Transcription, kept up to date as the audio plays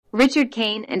Richard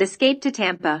Cain and Escape to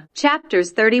Tampa.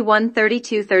 Chapters 31,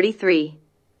 32, 33.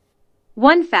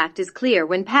 One fact is clear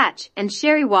when Patch and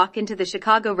Sherry walk into the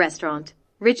Chicago restaurant.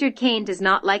 Richard Cain does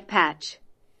not like Patch.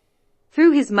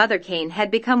 Through his mother, Cain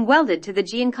had become welded to the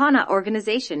Giancana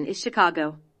organization in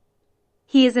Chicago.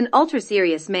 He is an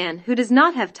ultra-serious man who does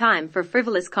not have time for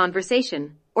frivolous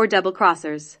conversation or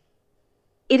double-crossers.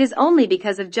 It is only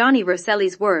because of Johnny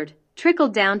Rosselli's word,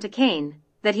 trickled down to Cain,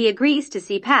 that he agrees to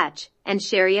see Patch and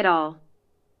Sherry at all.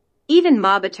 Even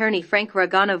mob attorney Frank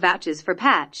Ragano vouches for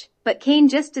Patch, but Cain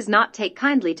just does not take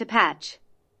kindly to Patch.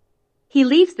 He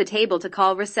leaves the table to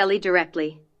call Rosselli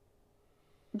directly.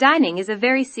 Dining is a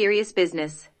very serious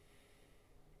business.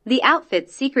 The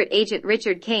outfit's secret agent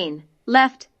Richard Cain,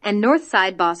 left, and North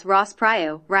Side boss Ross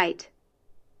Pryor, right.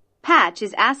 Patch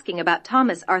is asking about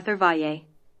Thomas Arthur Valle.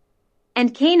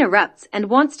 And Cain erupts and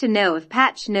wants to know if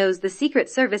Patch knows the Secret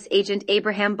Service agent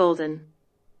Abraham Bolden.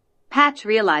 Patch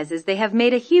realizes they have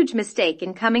made a huge mistake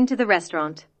in coming to the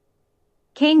restaurant.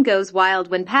 Cain goes wild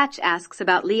when Patch asks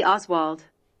about Lee Oswald.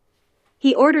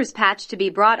 He orders Patch to be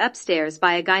brought upstairs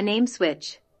by a guy named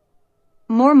Switch.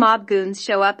 More mob goons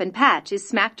show up and Patch is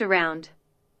smacked around.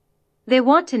 They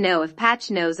want to know if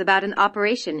Patch knows about an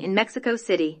operation in Mexico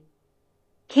City.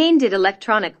 Cain did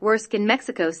electronic work in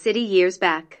Mexico City years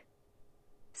back.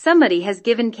 Somebody has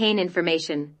given Cain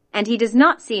information, and he does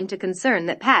not seem to concern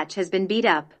that Patch has been beat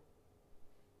up.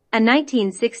 A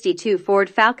 1962 Ford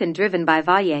Falcon driven by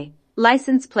Valle,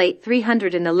 license plate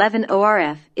 311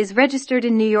 ORF, is registered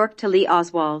in New York to Lee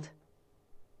Oswald.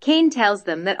 Cain tells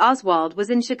them that Oswald was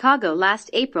in Chicago last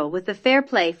April with the Fair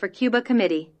Play for Cuba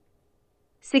Committee.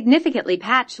 Significantly,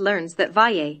 Patch learns that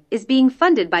Valle is being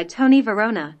funded by Tony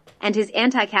Verona and his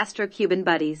anti-Castro Cuban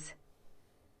buddies.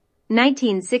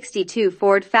 1962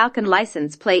 Ford Falcon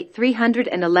license plate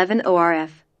 311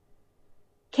 ORF.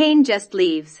 Cain just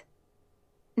leaves.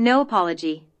 No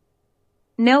apology.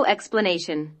 No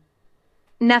explanation.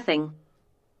 Nothing.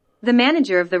 The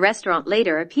manager of the restaurant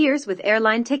later appears with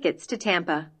airline tickets to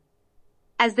Tampa.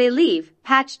 As they leave,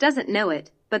 Patch doesn't know it,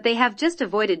 but they have just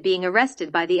avoided being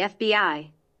arrested by the FBI.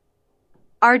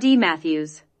 R.D.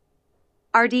 Matthews.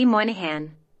 R.D.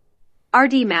 Moynihan.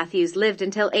 R.D. Matthews lived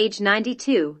until age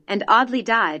 92 and oddly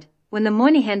died when the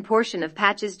Moynihan portion of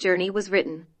Patch's journey was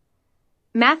written.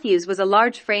 Matthews was a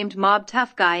large-framed mob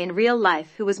tough guy in real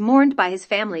life who was mourned by his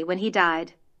family when he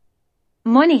died.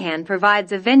 Moynihan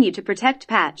provides a venue to protect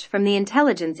Patch from the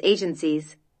intelligence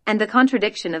agencies, and the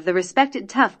contradiction of the respected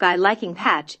tough guy liking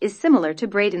Patch is similar to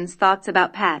Braden's thoughts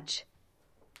about Patch.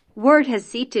 Word has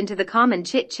seeped into the common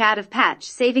chit-chat of Patch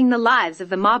saving the lives of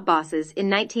the mob bosses in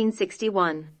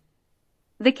 1961.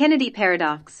 The Kennedy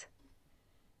Paradox.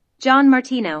 John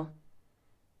Martino.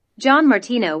 John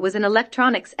Martino was an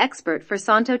electronics expert for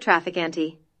Santo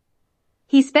Trafficante.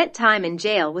 He spent time in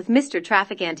jail with Mr.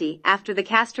 Trafficante after the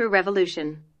Castro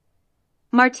Revolution.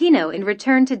 Martino, in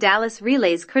return to Dallas,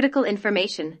 relays critical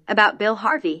information about Bill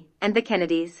Harvey and the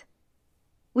Kennedys.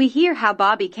 We hear how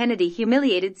Bobby Kennedy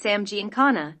humiliated Sam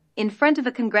Giancana in front of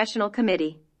a congressional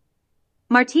committee.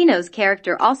 Martino's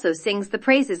character also sings the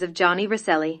praises of Johnny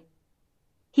Rosselli.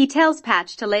 He tells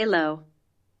Patch to lay low.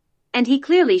 And he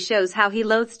clearly shows how he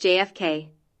loathes JFK.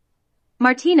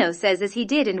 Martino says, as he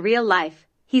did in real life,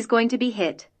 he's going to be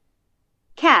hit.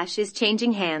 Cash is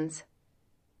changing hands.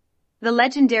 The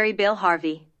legendary Bill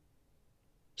Harvey.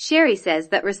 Sherry says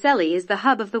that Rosselli is the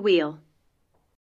hub of the wheel.